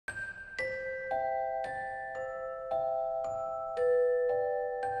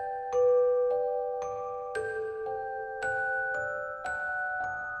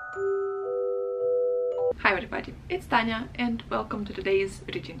everybody, it's Tanya and welcome to today's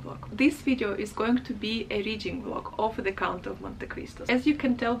reading vlog. This video is going to be a reading vlog of The Count of Monte Cristo. As you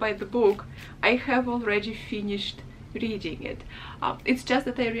can tell by the book, I have already finished reading it. It's just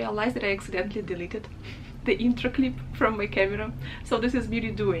that I realized that I accidentally deleted the intro clip from my camera, so this is me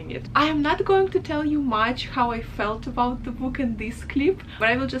redoing it. I am not going to tell you much how I felt about the book in this clip, but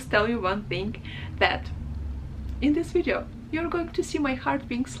I will just tell you one thing, that in this video you're going to see my heart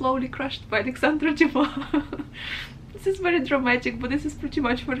being slowly crushed by Alexandre Dumas. This is very dramatic, but this is pretty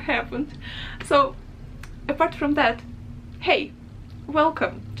much what happened. So apart from that, hey,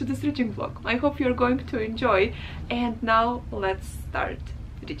 welcome to this reading vlog. I hope you're going to enjoy, and now let's start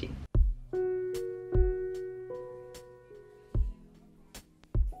reading.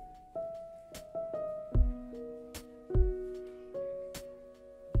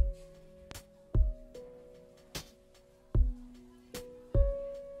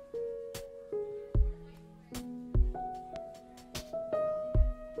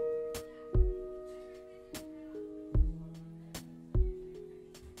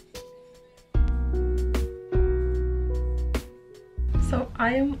 So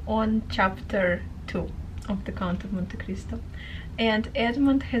I am on chapter 2 of The Count of Monte Cristo, and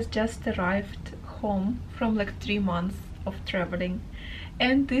Edmund has just arrived home from like 3 months of traveling,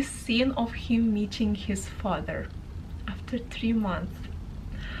 and this scene of him meeting his father after 3 months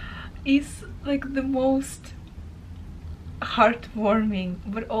is like the most heartwarming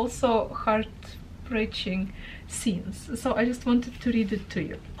but also heart-wrenching scenes. So I just wanted to read it to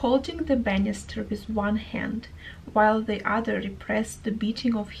you. Holding the banister with one hand while the other repressed the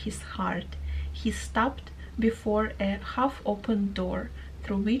beating of his heart, he stopped before a half-open door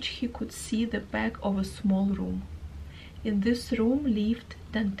through which he could see the back of a small room. In this room lived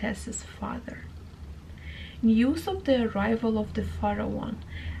Dantes's father. News of the arrival of the pharaoh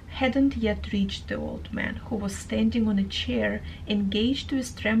hadn't yet reached the old man, who was standing on a chair, engaged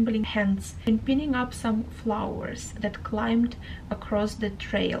with trembling hands in pinning up some flowers that climbed across the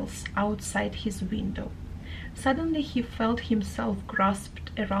trails outside his window. Suddenly he felt himself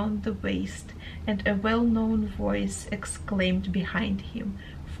grasped around the waist, and a well-known voice exclaimed behind him,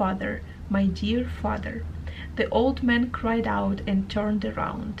 "Father, my dear father." The old man cried out and turned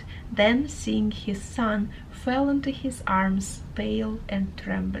around, then, seeing his son, fell into his arms, pale and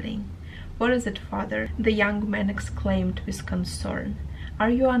trembling. "What is it, father?" the young man exclaimed with concern. "Are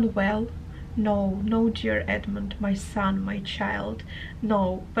you unwell?" "No, no, dear Edmund, my son, my child.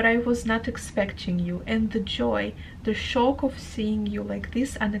 No, but I was not expecting you, and the joy, the shock of seeing you like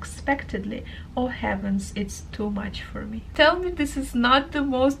this unexpectedly, oh heavens, it's too much for me." Tell me this is not the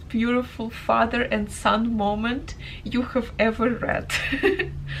most beautiful father and son moment you have ever read.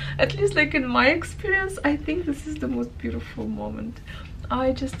 At least like in my experience, I think this is the most beautiful moment.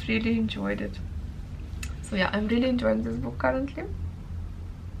 I just really enjoyed it. So yeah, I'm really enjoying this book currently.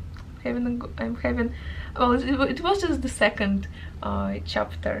 Well, it was just the second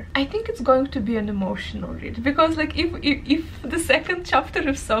chapter. I think it's going to be an emotional read, because like if the second chapter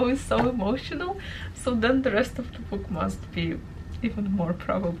is so emotional, so then the rest of the book must be even more,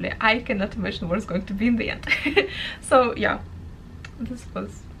 probably. I cannot imagine what it's going to be in the end. So yeah,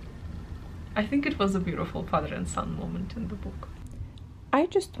 I think it was a beautiful father and son moment in the book. I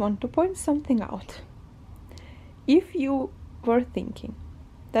just want to point something out. If you were thinking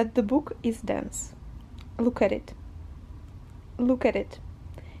that the book is dense, look at it. Look at it.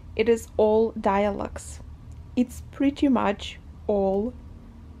 It is all dialogues. It's pretty much all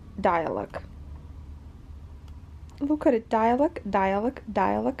dialogue. Look at it. Dialogue, dialogue,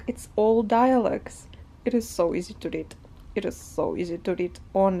 dialogue. It's all dialogues. It is so easy to read. It is so easy to read,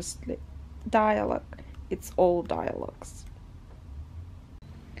 honestly. Dialogue. It's all dialogues.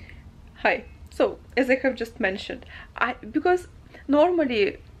 Hi. So, as I have just mentioned, because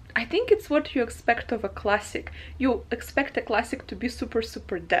normally, I think it's what you expect of a classic. You expect a classic to be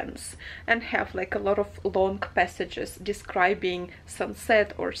super dense and have like a lot of long passages describing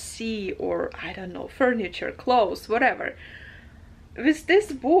sunset or sea or, I don't know, furniture, clothes, whatever. With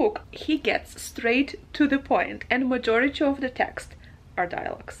this book, he gets straight to the point, and majority of the text are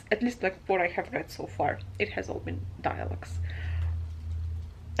dialogues. At least like what I have read so far, it has all been dialogues.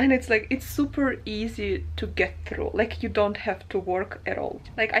 And it's like, it's super easy to get through, like you don't have to work at all.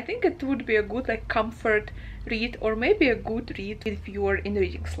 Like I think it would be a good like comfort read, or maybe a good read if you are in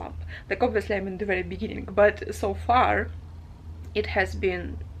reading slump. Like obviously I'm in the very beginning, but so far it has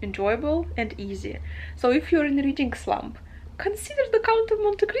been enjoyable and easy. So if you're in reading slump, consider The Count of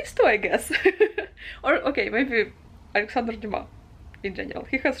Monte Cristo, I guess. Or okay, maybe Alexandre Dumas in general.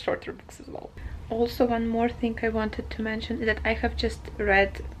 He has shorter books as well. Also, one more thing I wanted to mention is that I have just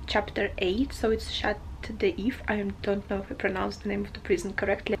read chapter 8, so it's d'If. I don't know if I pronounced the name of the prison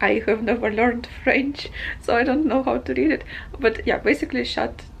correctly. I have never learned French, so I don't know how to read it. But yeah, basically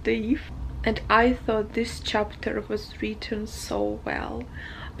Chat d'If. And I thought this chapter was written so well,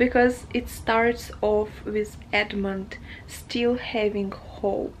 because it starts off with Edmund still having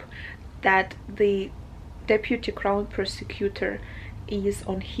hope that the deputy crown prosecutor is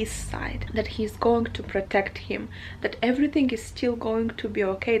on his side, that he's going to protect him, that everything is still going to be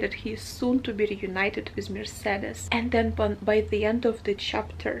okay, that he is soon to be reunited with Mercedes. And then by the end of the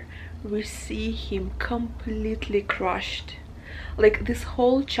chapter we see him completely crushed. Like, this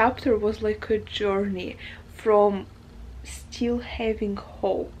whole chapter was like a journey from still having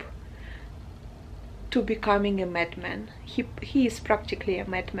hope to becoming a madman. He is practically a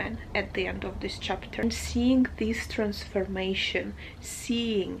madman at the end of this chapter. And seeing this transformation,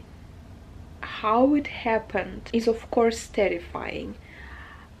 seeing how it happened, is of course terrifying.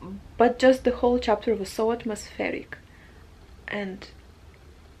 But just the whole chapter was so atmospheric. And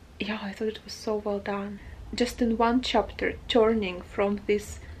yeah, I thought it was so well done. Just in one chapter, turning from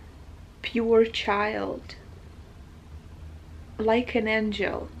this pure child, like an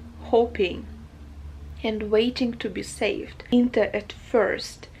angel, hoping and waiting to be saved, into at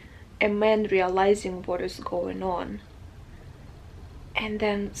first a man realizing what is going on, and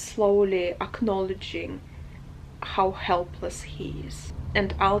then slowly acknowledging how helpless he is,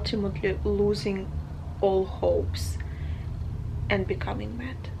 and ultimately losing all hopes and becoming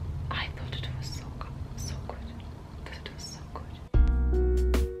mad. I thought it was so good, so good. I thought it was so good.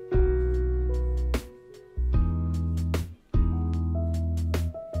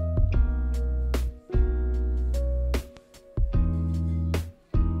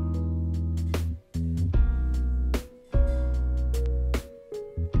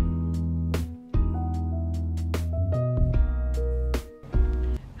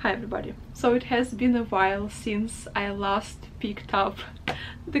 Hi everybody. So it has been a while since I last picked up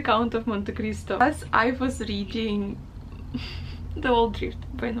The Count of Monte Cristo, as I was reading The Old Drift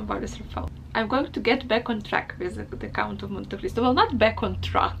by Novalis Raphael. I'm going to get back on track with The Count of Monte Cristo. Well, not back on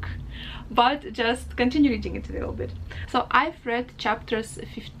track, but just continue reading it a little bit. So I've read chapters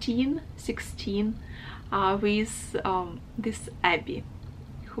 15, 16 with this Abby,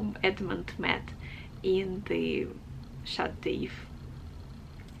 whom Edmund met in the Chat d'If.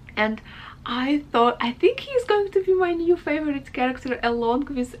 And I think he's going to be my new favorite character, along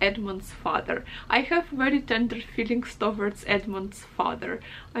with Edmund's father. I have very tender feelings towards Edmund's father.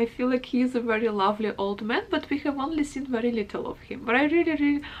 I feel like he's a very lovely old man, but we have only seen very little of him. But I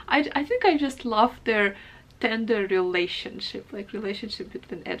think I just love their tender relationship, like relationship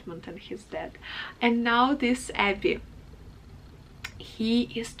between Edmund and his dad. And now this Abby, he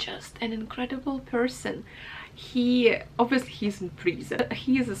is just an incredible person. Obviously he's in prison,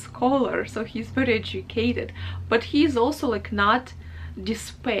 he is a scholar, so he's very educated, but he's also like not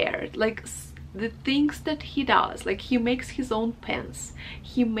despaired. Like, the things that he does, like he makes his own pens,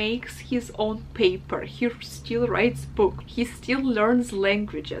 he makes his own paper, he still writes books, he still learns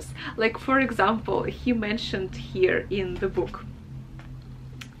languages. Like, for example, he mentioned here in the book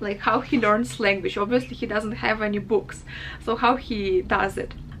like how he learns language. Obviously he doesn't have any books, so how he does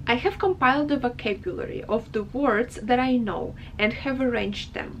it: I have compiled a vocabulary of the words that I know and have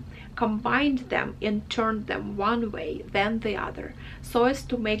arranged them, combined them and turned them one way then the other, so as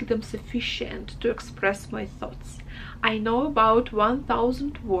to make them sufficient to express my thoughts. I know about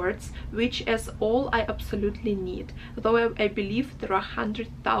 1000 words, which is all I absolutely need, though I believe there are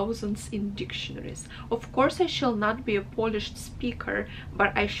 100,000 in dictionaries. Of course I shall not be a polished speaker,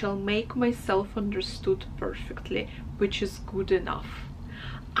 but I shall make myself understood perfectly, which is good enough.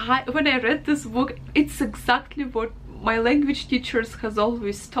 When I read this book, it's exactly what my language teachers has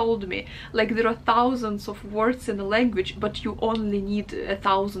always told me. Like, there are thousands of words in a language, but you only need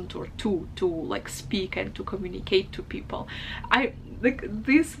 1,000 or 2 to like speak and to communicate to people. Like,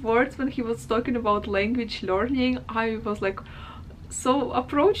 these words, when he was talking about language learning, I was like, so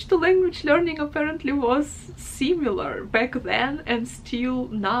approach to language learning apparently was similar back then and still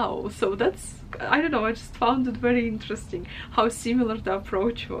now. So that's, I don't know, I just found it very interesting how similar the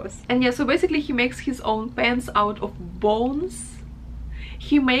approach was. And yeah, so basically he makes his own pens out of bones.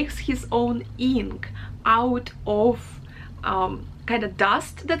 He makes his own ink out of kind of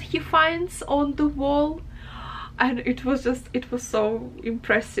dust that he finds on the wall. And it was so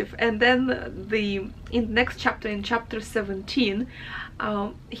impressive. And then in the next chapter, in chapter 17,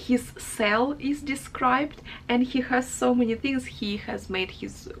 his cell is described, and he has so many things. He has made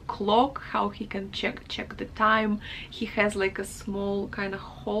his clock, how he can check the time. He has like a small kind of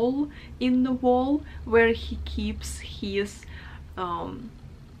hole in the wall where he keeps his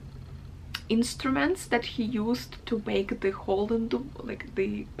instruments that he used to make the hole in the, like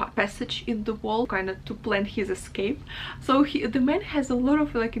the passage in the wall, kind of to plan his escape. So the man has a lot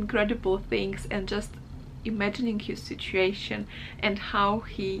of like incredible things, and just imagining his situation and how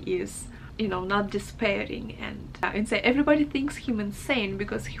he is, you know, not despairing and insane. Everybody thinks him insane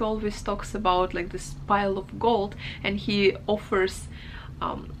because he always talks about like this pile of gold, and he offers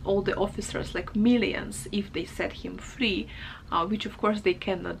all the officers like millions if they set him free, which of course they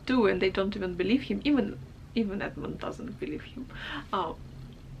cannot do, and they don't even believe him. Even Edmund doesn't believe him.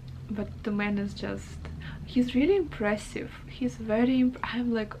 But the man is just, he's really impressive. He's very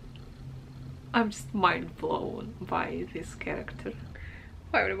I'm just mind blown by this character.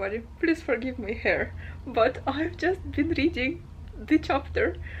 Hi everybody, please forgive my hair, but I've just been reading the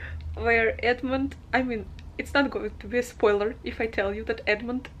chapter where Edmund, I mean, it's not going to be a spoiler if I tell you that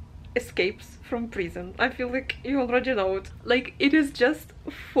Edmund escapes from prison. I feel like you already know it. Like, it is just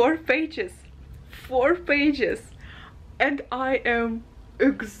 4 pages. 4 pages. And I am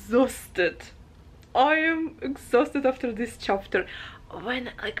exhausted. I am exhausted after this chapter.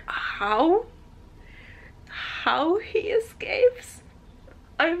 When, like, how he escapes?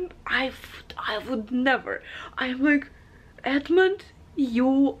 I would never. I'm like, Edmund,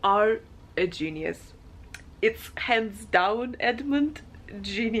 you are a genius. It's hands down, Edmund,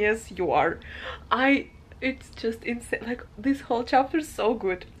 genius you are. It's just insane. Like, this whole chapter is so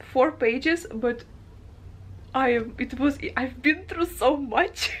good. 4 pages, but I've been through so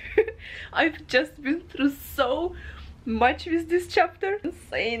much. I've just been through so much with this chapter.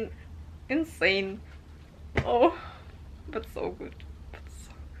 Insane. Oh, but so good.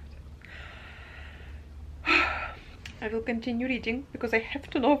 I will continue reading because I have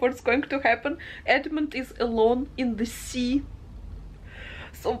to know what's going to happen. Edmund is alone in the sea.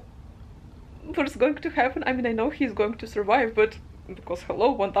 So what's going to happen? I mean, I know he's going to survive, but because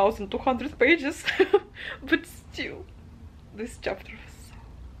hello, 1200 pages. But still, this chapter was so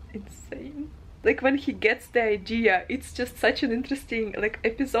insane. Like, when he gets the idea, it's just such an interesting like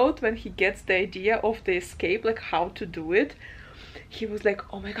episode when he gets the idea of the escape, like how to do it. He was like,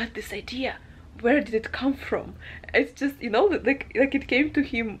 oh my god, this idea, where did it come from? It's just, you know, like it came to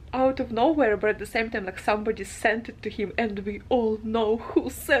him out of nowhere, but at the same time, like, somebody sent it to him, and we all know who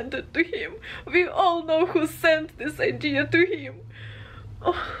sent it to him. We all know who sent this idea to him.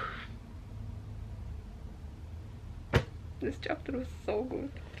 Oh. This chapter was so good.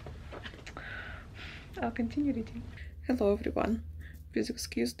 I'll continue reading. Hello everyone. Please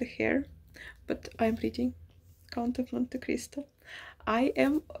excuse the hair, but I'm reading Count of Monte Cristo. I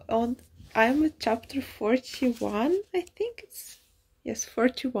am at chapter 41, I think it's, yes,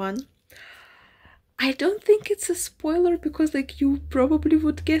 41. I don't think it's a spoiler because like you probably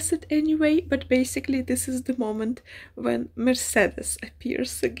would guess it anyway, but basically this is the moment when Mercedes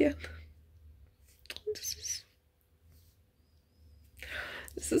appears again.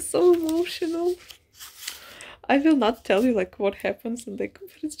 This is so emotional. I will not tell you like what happens and like,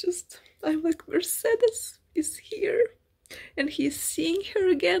 but it's just, I'm like, Mercedes is here and he's seeing her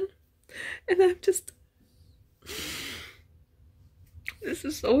again, and I'm just, this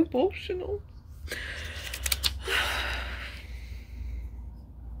is so emotional.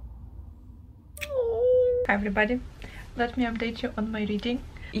 Hi everybody, let me update you on my reading.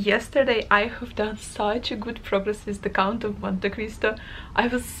 Yesterday I have done such a good progress with the Count of Monte Cristo. I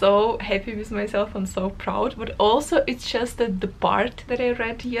was so happy with myself and so proud, but also it's just that the part that I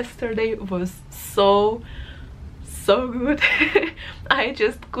read yesterday was so good. I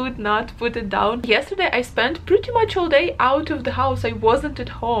just could not put it down. Yesterday I spent pretty much all day out of the house. I wasn't at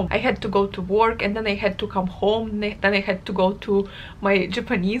home. I had to go to work, and then I had to come home, then I had to go to my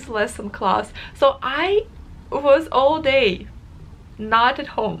Japanese lesson class. So I was all day not at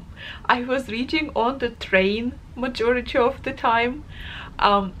home. I was reading on the train majority of the time,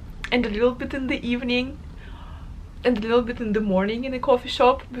 and a little bit in the evening, and a little bit in the morning in a coffee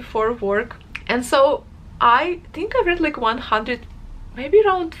shop before work. And so I think I read like 100, maybe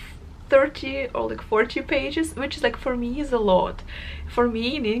around 30 or like 40 pages, which is like, for me, is a lot. For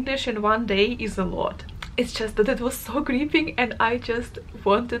me in English in one day is a lot. It's just that it was so gripping, and I just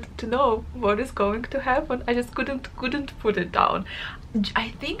wanted to know what is going to happen. I just couldn't put it down. I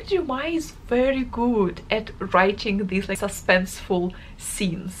think Dumas is very good at writing these like suspenseful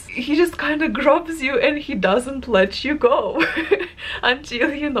scenes. He just kind of grabs you and he doesn't let you go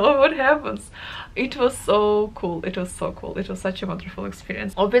until you know what happens. It was so cool. It was so cool. It was such a wonderful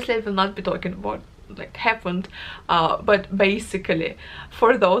experience. Obviously I will not be talking about like happened, but basically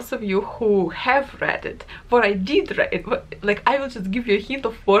for those of you who have read it, what I did read, like, I will just give you a hint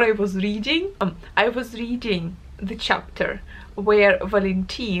of what I was reading. I was reading the chapter where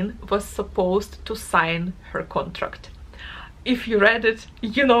Valentine was supposed to sign her contract. If you read it,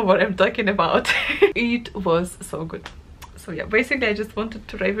 you know what I'm talking about. It was so good. So yeah, basically I just wanted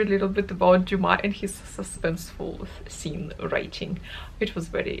to rave a little bit about Dumas and his suspenseful scene writing. It was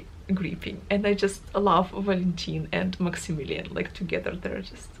very gripping, and I just love Valentine and Maximilian, like together they're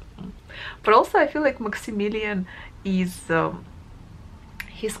just... But also I feel like Maximilian is...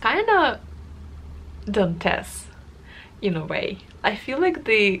 he's kind of Dantes in a way. I feel like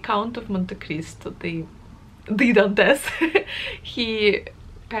the Count of Monte Cristo, the Dantes, he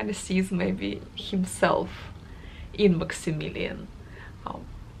kind of sees maybe himself in Maximilian.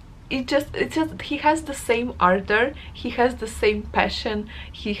 It's just he has the same ardor, he has the same passion,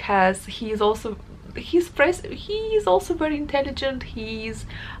 he is also very intelligent. He's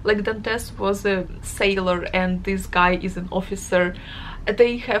like, Dantes was a sailor and this guy is an officer.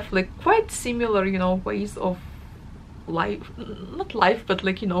 They have like quite similar, you know, ways of life, not life, but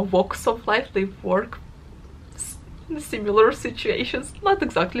like, you know, walks of life. They work in similar situations, not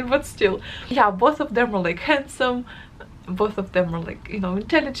exactly, but still. Yeah, both of them are like handsome, both of them are like, you know,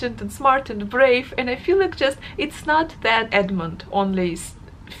 intelligent and smart and brave, and I feel like just it's not that Edmund only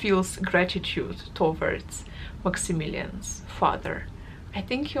feels gratitude towards Maximilian's father. I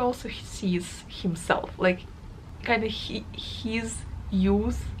think he also sees himself, like kind of his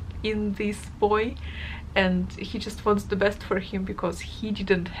youth in this boy, and he just wants the best for him because he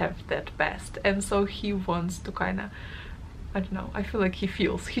didn't have that best, and so he wants to kind of, I don't know, I feel like he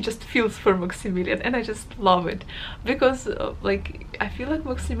just feels for Maximilian, and I just love it because like I feel like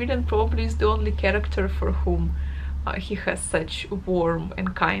Maximilian probably is the only character for whom he has such warm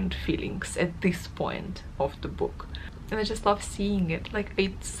and kind feelings at this point of the book, and I just love seeing it. Like,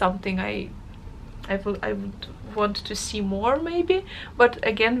 it's something I would want to see more maybe, but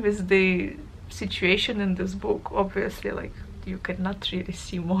again, with the situation in this book, obviously, like, you cannot really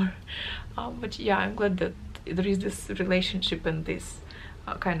see more. But yeah, I'm glad that there is this relationship and this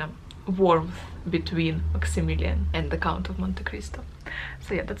kind of warmth between Maximilian and the Count of Monte Cristo.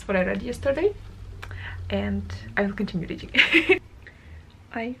 So yeah, that's what I read yesterday, and I will continue reading.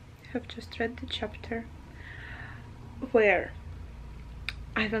 I have just read the chapter where,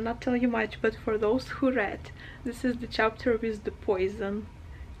 I will not tell you much, but for those who read, this is the chapter with the poison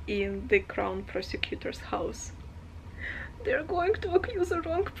in the crown prosecutor's house. They're going to accuse the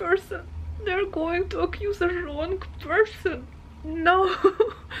wrong person. They're going to accuse the wrong person. No.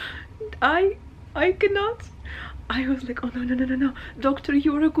 I cannot. I was like, oh no, doctor,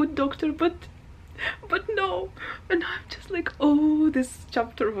 you're a good doctor, but no. And I'm just like, oh, this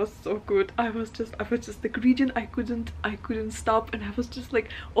chapter was so good. I was just like reading, I couldn't stop, and I was just like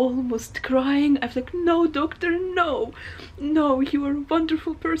almost crying. I was like, no, doctor, no, you are a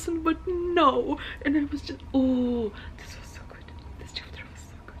wonderful person, but no. And I was just, oh, this was so good. This chapter was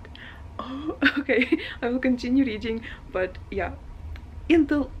so good. Oh, okay, I will continue reading, but yeah, in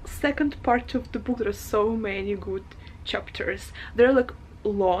the second part of the book there are so many good chapters. They're like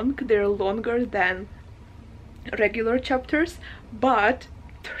long, they're longer than regular chapters, but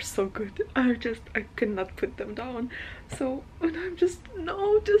they're so good. I cannot put them down. So, and I'm just,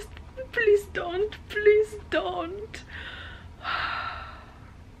 no, just please don't.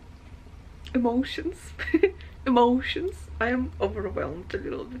 Emotions. Emotions. I am overwhelmed a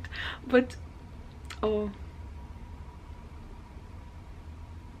little bit, but oh,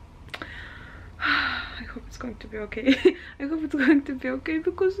 I hope it's going to be okay. I hope it's going to be okay,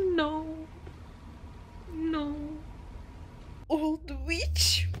 because no. Old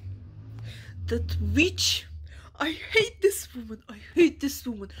witch. That witch. I hate this woman. I hate this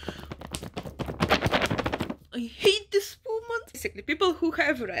woman. Basically, people who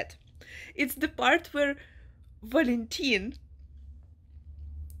have read, it's the part where Valentine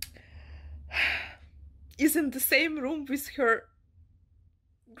is in the same room with her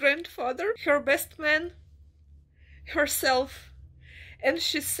grandfather, her best man, herself, and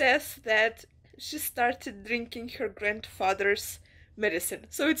she says that she started drinking her grandfather's medicine.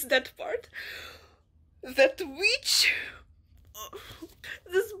 So it's that part. That witch.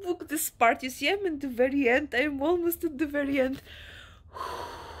 This book, this part, you see, I'm in the very end. I'm almost at the very end.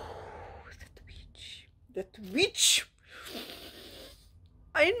 That witch.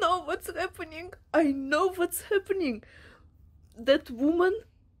 I know what's happening. That woman,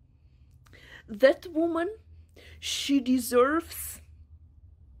 she deserves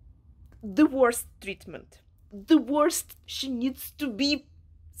the worst treatment. The worst. She needs to be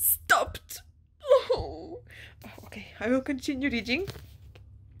stopped. Oh. Okay, I will continue reading.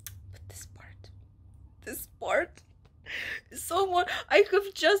 But this part, so much. I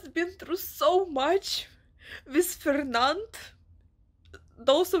have just been through so much with Fernand.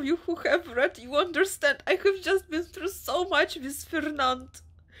 those of you who have read, you understand. I have just been through so much with Fernand.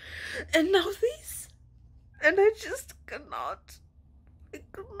 And now this. And I just cannot. I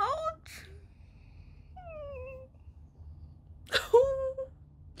cannot.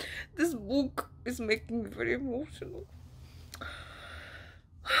 This book is making me very emotional.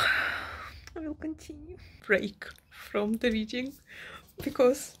 I will continue. Break from the reading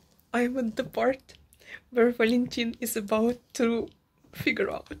because I am at the part where Valentine is about to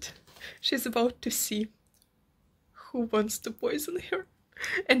figure out. She's about to see who wants to poison her.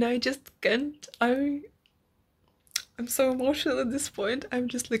 And I just can't. I'm so emotional at this point. I'm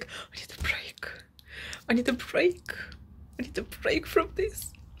just like, I need a break. I need a break. I need a break from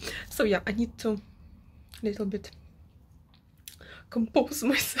this. So yeah, I need to a little bit compose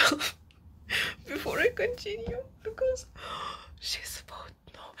myself before I continue, because she's about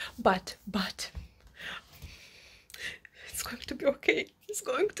no. But it's going to be okay. It's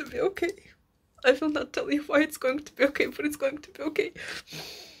going to be okay. I will not tell you why it's going to be okay, but it's going to be okay.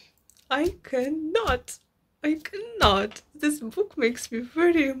 I cannot. This book makes me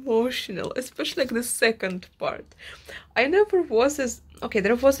very emotional, especially like the second part. I never was as... Okay,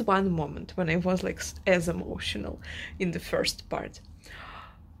 there was one moment when I was like as emotional in the first part.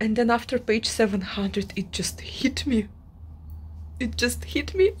 And then after page 700, it just hit me. It just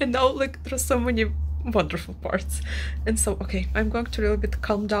hit me, and now like there are so many wonderful parts. And so, okay, I'm going to a little bit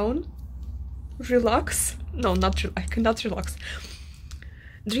calm down. Relax. No, I cannot relax.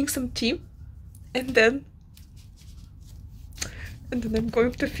 Drink some tea, and then I'm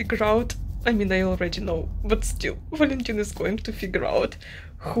going to figure out, I mean, I already know, but still, Valentine is going to figure out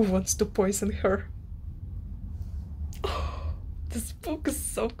who wants to poison her. Oh, this book is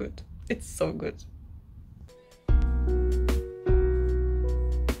so good. It's so good.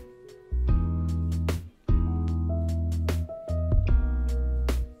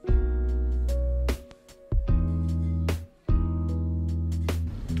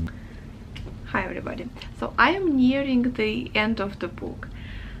 Hi everybody. So I am nearing the end of the book,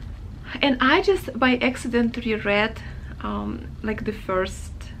 and I just by accident reread like the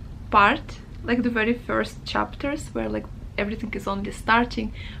first part, like the very first chapters where like everything is only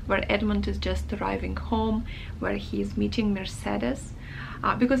starting, where Edmund is just arriving home, where he is meeting Mercedes,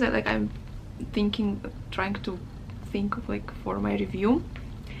 because I'm trying to think of like for my review.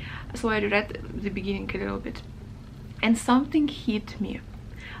 So I read the beginning a little bit, and something hit me.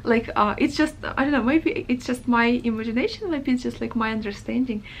 Like it's just, I don't know, maybe it's just my imagination, maybe it's just like my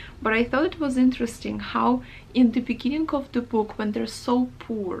understanding, but I thought it was interesting how in the beginning of the book, when they're so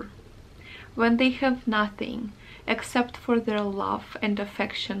poor, when they have nothing except for their love and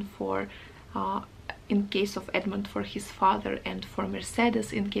affection for in case of Edmund for his father, and for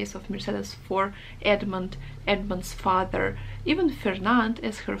Mercedes in case of Mercedes for Edmund's father, even Fernand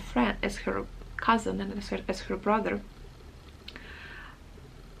as her friend, as her cousin, and as her brother,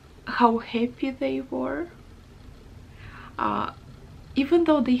 how happy they were. Even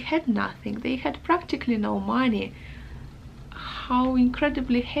though they had nothing, they had practically no money, how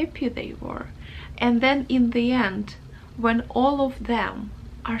incredibly happy they were. And then in the end, when all of them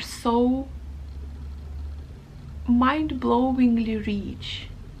are so mind-blowingly rich,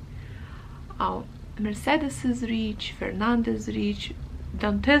 Mercedes is rich, Fernand is rich,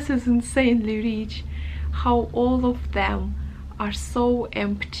 Dantes is insanely rich, how all of them are so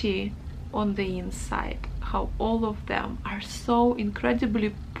empty on the inside, how all of them are so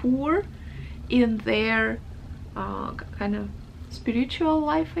incredibly poor in their kind of spiritual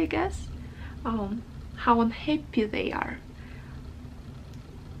life, I guess, how unhappy they are,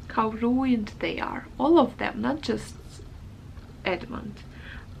 how ruined they are, all of them, not just Edmund,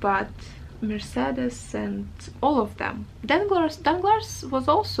 but Mercedes and all of them. Danglars was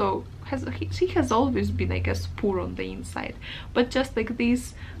also, he has always been, I guess, poor on the inside, but just like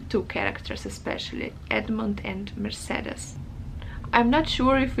these two characters, especially Edmund and Mercedes. I'm not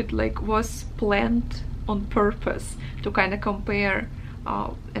sure if it like was planned on purpose to kind of compare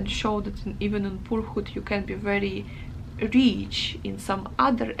and show that even in poorhood you can be very rich in some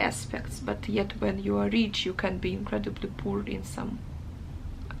other aspects, but yet when you are rich you can be incredibly poor in some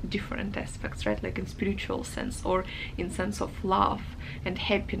different aspects, right? Like in spiritual sense, or in sense of love and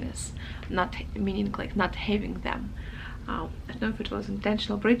happiness, not meaning like not having them. I don't know if it was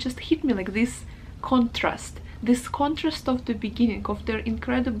intentional, but it just hit me like this contrast of the beginning of their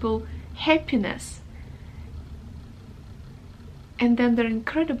incredible happiness, and then their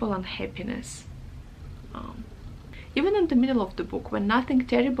incredible unhappiness. Even in the middle of the book, when nothing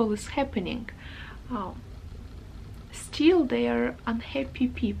terrible is happening, still they are unhappy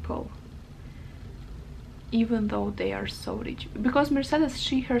people. even though they are so rich. Because Mercedes,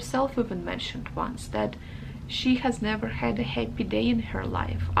 she herself even mentioned once that she has never had a happy day in her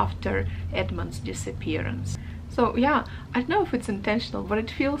life after Edmund's disappearance. So yeah, I don't know if it's intentional, but it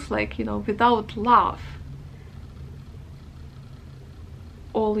feels like, you know, without love,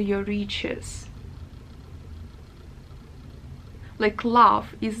 all your riches, like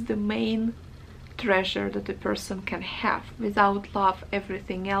love is the main treasure that a person can have. Without love,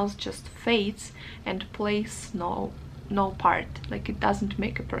 everything else just fades and plays no part. Like, it doesn't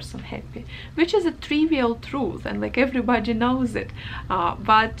make a person happy, which is a trivial truth, and like everybody knows it,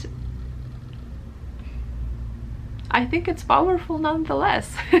 but I think it's powerful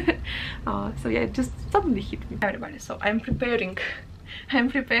nonetheless. So yeah, it just suddenly hit me. Everybody, so I'm preparing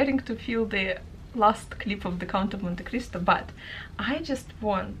to feel the last clip of the Count of Monte Cristo, but I just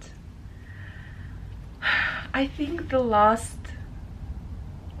want, I think the last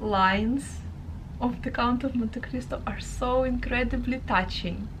lines of the Count of Monte Cristo are so incredibly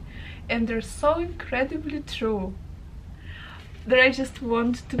touching, and they're so incredibly true, that I just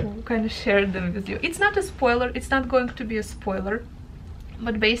want to kind of share them with you. It's not a spoiler, it's not going to be a spoiler,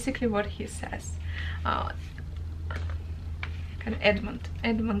 but basically what he says, kind of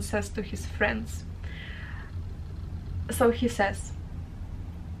Edmund says to his friends. So he says,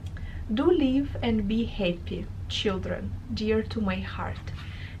 "Do live and be happy, children, dear to my heart,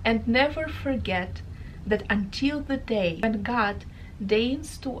 and never forget that until the day when God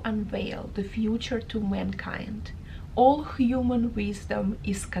deigns to unveil the future to mankind, all human wisdom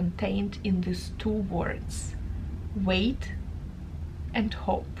is contained in these two words: wait and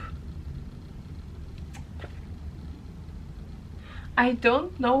hope." I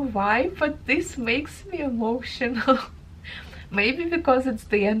don't know why, but this makes me emotional. Maybe because it's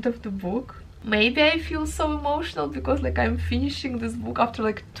the end of the book. Maybe I feel so emotional because like I'm finishing this book after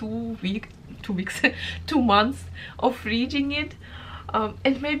like 2 months of reading it.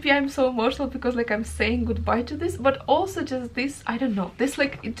 And maybe I'm so emotional because like I'm saying goodbye to this, but also just this, I don't know, this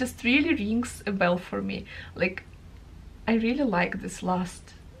like, it just really rings a bell for me. Like, I really like this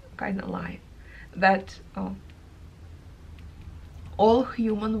last kind of line, that all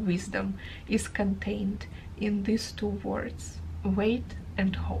human wisdom is contained in these two words: wait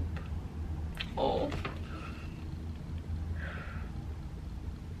and hope. Oh,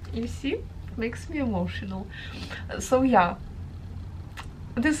 you see, makes me emotional. So yeah,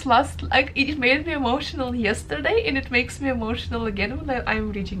 this last, like, it made me emotional yesterday, and it makes me emotional again when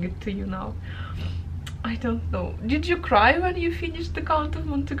I'm reading it to you now. I don't know. Did you cry when you finished the Count of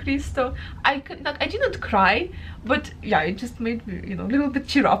Monte Cristo? I didn't cry, but yeah, it just made me, you know, a little bit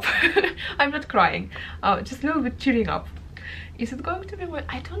cheer up. I'm not crying, just a little bit cheering up. Is it going to be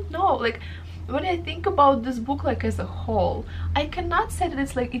I don't know. Like, when I think about this book like as a whole, I cannot say that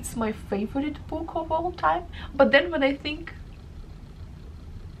it's like it's my favorite book of all time, but then when I think,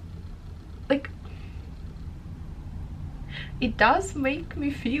 like, it does make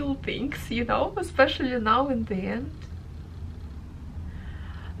me feel things, you know, especially now in the end.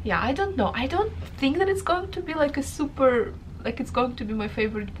 Yeah, I don't know. I don't think that it's going to be like a super, like it's going to be my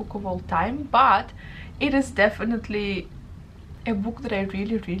favorite book of all time, but it is definitely a book that I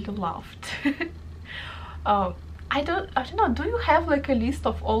really, really loved. I don't know, do you have like a list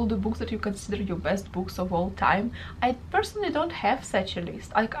of all the books that you consider your best books of all time? I personally don't have such a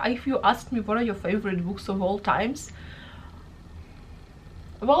list. Like, if you asked me what are your favorite books of all times,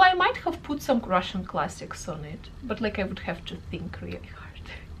 well, I might have put some Russian classics on it, but like I would have to think really hard.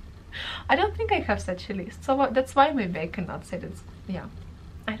 I don't think I have such a list, so that's why maybe I cannot say that. Yeah,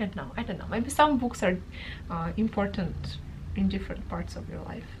 I don't know. Maybe some books are important in different parts of your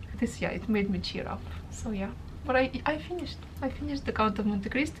life. This, yeah, it made me cheer up. So yeah, but I finished the Count of Monte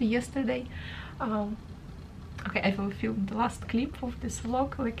Cristo yesterday. Okay, I will film the last clip of this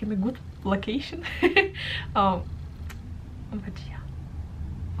vlog like in a good location. But yeah,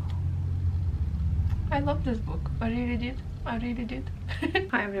 I love this book. I really did.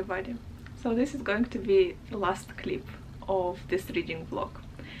 Hi everybody. So this is going to be the last clip of this reading vlog.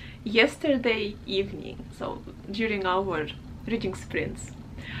 Yesterday evening, so during our reading sprints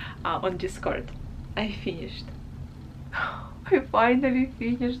on Discord, I finally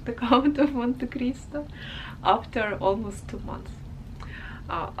finished the Count of Monte Cristo after almost 2 months.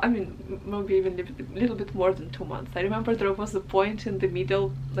 I mean, maybe even a little bit more than 2 months. I remember there was a point in the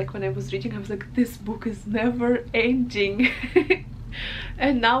middle, like when I was reading, I was like, this book is never ending.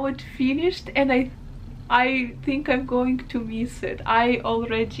 And now it finished, and I think I'm going to miss it. I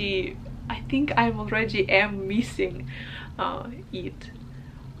think I already am missing it.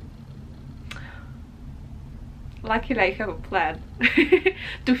 luckily I have a plan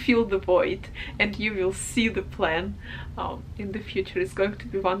to fill the void, and you will see the plan in the future. It's going to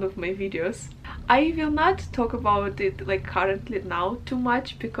be one of my videos. I will not talk about it like currently now too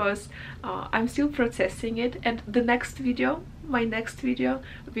much, because I'm still processing it, and the next video, my next video,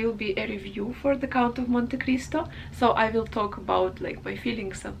 will be a review for the Count of Monte Cristo. So I will talk about like my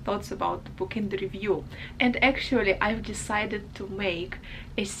feelings and thoughts about the book in the review. And actually I've decided to make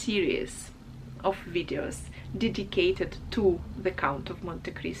a series of videos dedicated to the Count of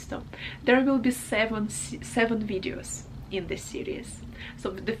Monte Cristo. There will be seven videos in this series. So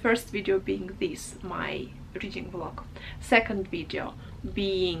the first video being this, my reading vlog. Second video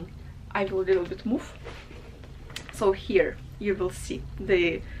being, I will a little bit move. So here you will see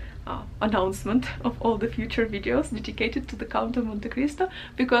the announcement of all the future videos dedicated to the Count of Monte Cristo,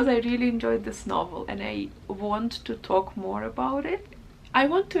 because I really enjoyed this novel and I want to talk more about it. I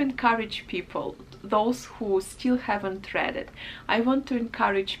want to encourage people, those who still haven't read it, I want to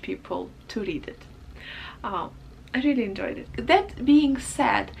encourage people to read it. I really enjoyed it. That being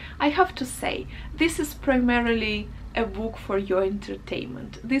said, I have to say, this is primarily a book for your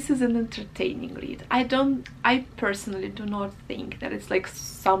entertainment. This is an entertaining read. I personally do not think that it's like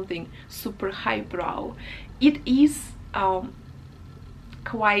something super highbrow. It is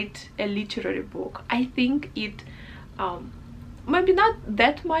quite a literary book. I think it maybe not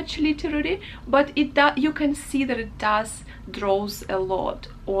that much literary, but you can see that it draws a lot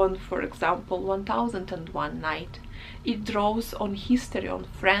on, for example, 1001 Night. It draws on history, on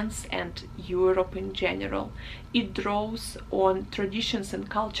France and Europe in general. It draws on traditions and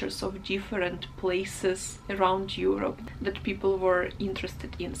cultures of different places around Europe that people were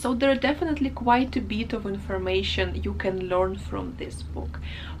interested in. So there are definitely quite a bit of information you can learn from this book.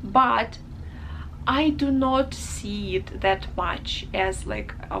 But I do not see it that much as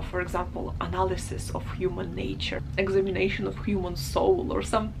like, for example, analysis of human nature, examination of human soul, or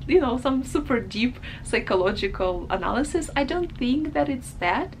some, you know, some super deep psychological analysis. I don't think that it's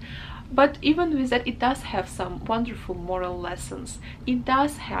that. But even with that, it does have some wonderful moral lessons. It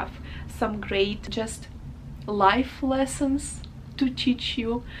does have some great just life lessons to teach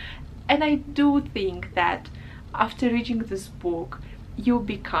you. And I do think that after reading this book, you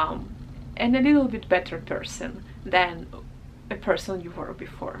become a little bit better person than a person you were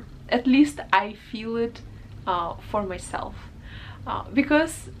before. At least I feel it for myself.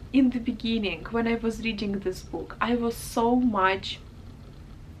 Because in the beginning, when I was reading this book, I was so much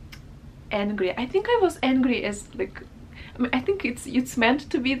angry. I think I was angry as like, I mean, I think it's meant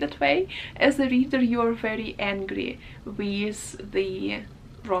to be that way. As a reader, you are very angry with the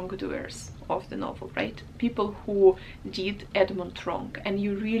wrongdoers of the novel, right? People who did Edmund wrong, and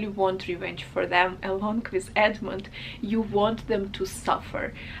you really want revenge for them. Along with Edmund, you want them to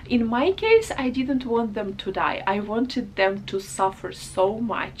suffer. In my case, I didn't want them to die. I wanted them to suffer so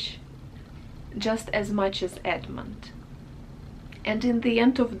much, just as much as Edmund. And in the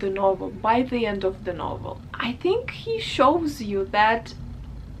end of the novel, by the end of the novel, I think he shows you that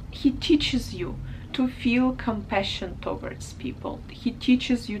he teaches you to feel compassion towards people. He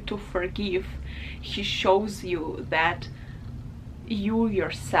teaches you to forgive. He shows you that you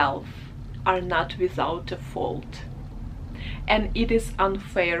yourself are not without a fault, and it is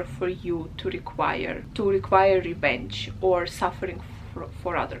unfair for you to require revenge or suffering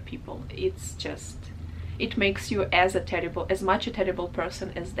for other people. It's just, it makes you as much a terrible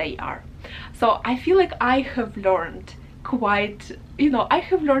person as they are. So I feel like I have learned quite, you know, I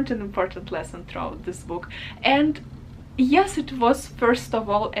have learned an important lesson throughout this book. And yes, it was first of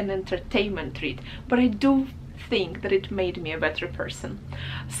all an entertainment read, but I do think that it made me a better person.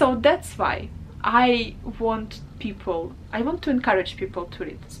 So that's why I want to encourage people to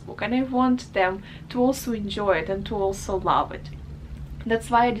read this book, and I want them to also enjoy it and to also love it.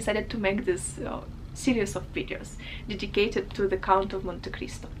 That's why I decided to make this series of videos dedicated to the Count of Monte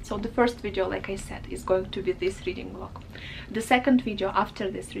Cristo. So the first video, like I said, is going to be this reading vlog. The second video after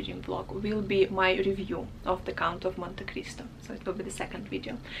this reading vlog will be my review of the Count of Monte Cristo. So it will be the second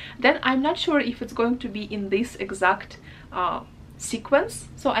video. Then I'm not sure if it's going to be in this exact sequence,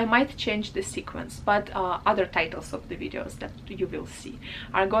 so I might change the sequence, but other titles of the videos that you will see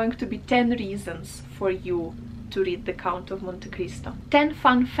are going to be 10 reasons for you to read the Count of Monte Cristo, 10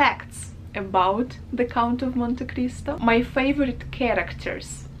 fun facts about the Count of Monte Cristo, my favorite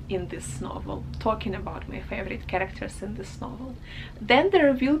characters in this novel, talking about my favorite characters in this novel. Then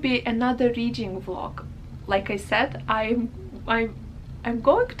there will be another reading vlog. Like I said, I'm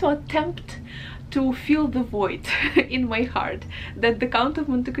going to attempt to fill the void in my heart that the Count of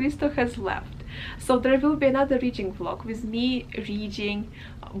Monte Cristo has left. So there will be another reading vlog with me reading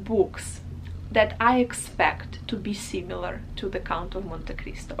books that I expect to be similar to the Count of Monte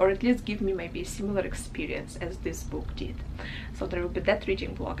Cristo, or at least give me maybe a similar experience as this book did. So there will be that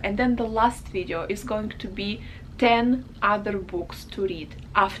reading vlog, and then the last video is going to be 10 other books to read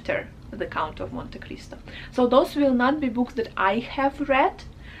after the Count of Monte Cristo. So those will not be books that I have read,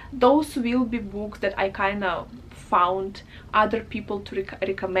 those will be books that I kind of found other people to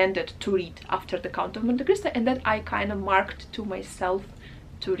recommended to read after the Count of Monte Cristo, and that I kind of marked to myself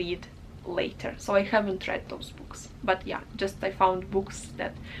to read later. So I haven't read those books, but yeah, just I found books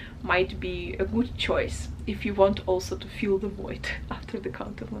that might be a good choice if you want also to fill the void after the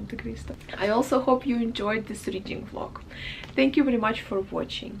Count of Monte Cristo. I also hope you enjoyed this reading vlog. Thank you very much for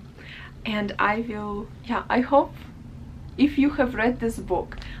watching, and I hope if you have read this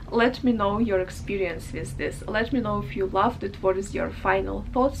book, let me know your experience with this. Let me know if you loved it, what is your final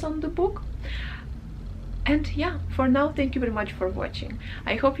thoughts on the book. And yeah, for now, thank you very much for watching.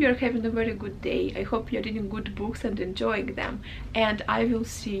 I hope you're having a very good day. I hope you're reading good books and enjoying them. And I will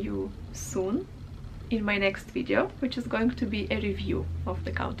see you soon in my next video, which is going to be a review of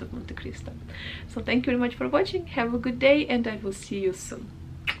the Count of Monte Cristo. So thank you very much for watching. Have a good day, and I will see you soon.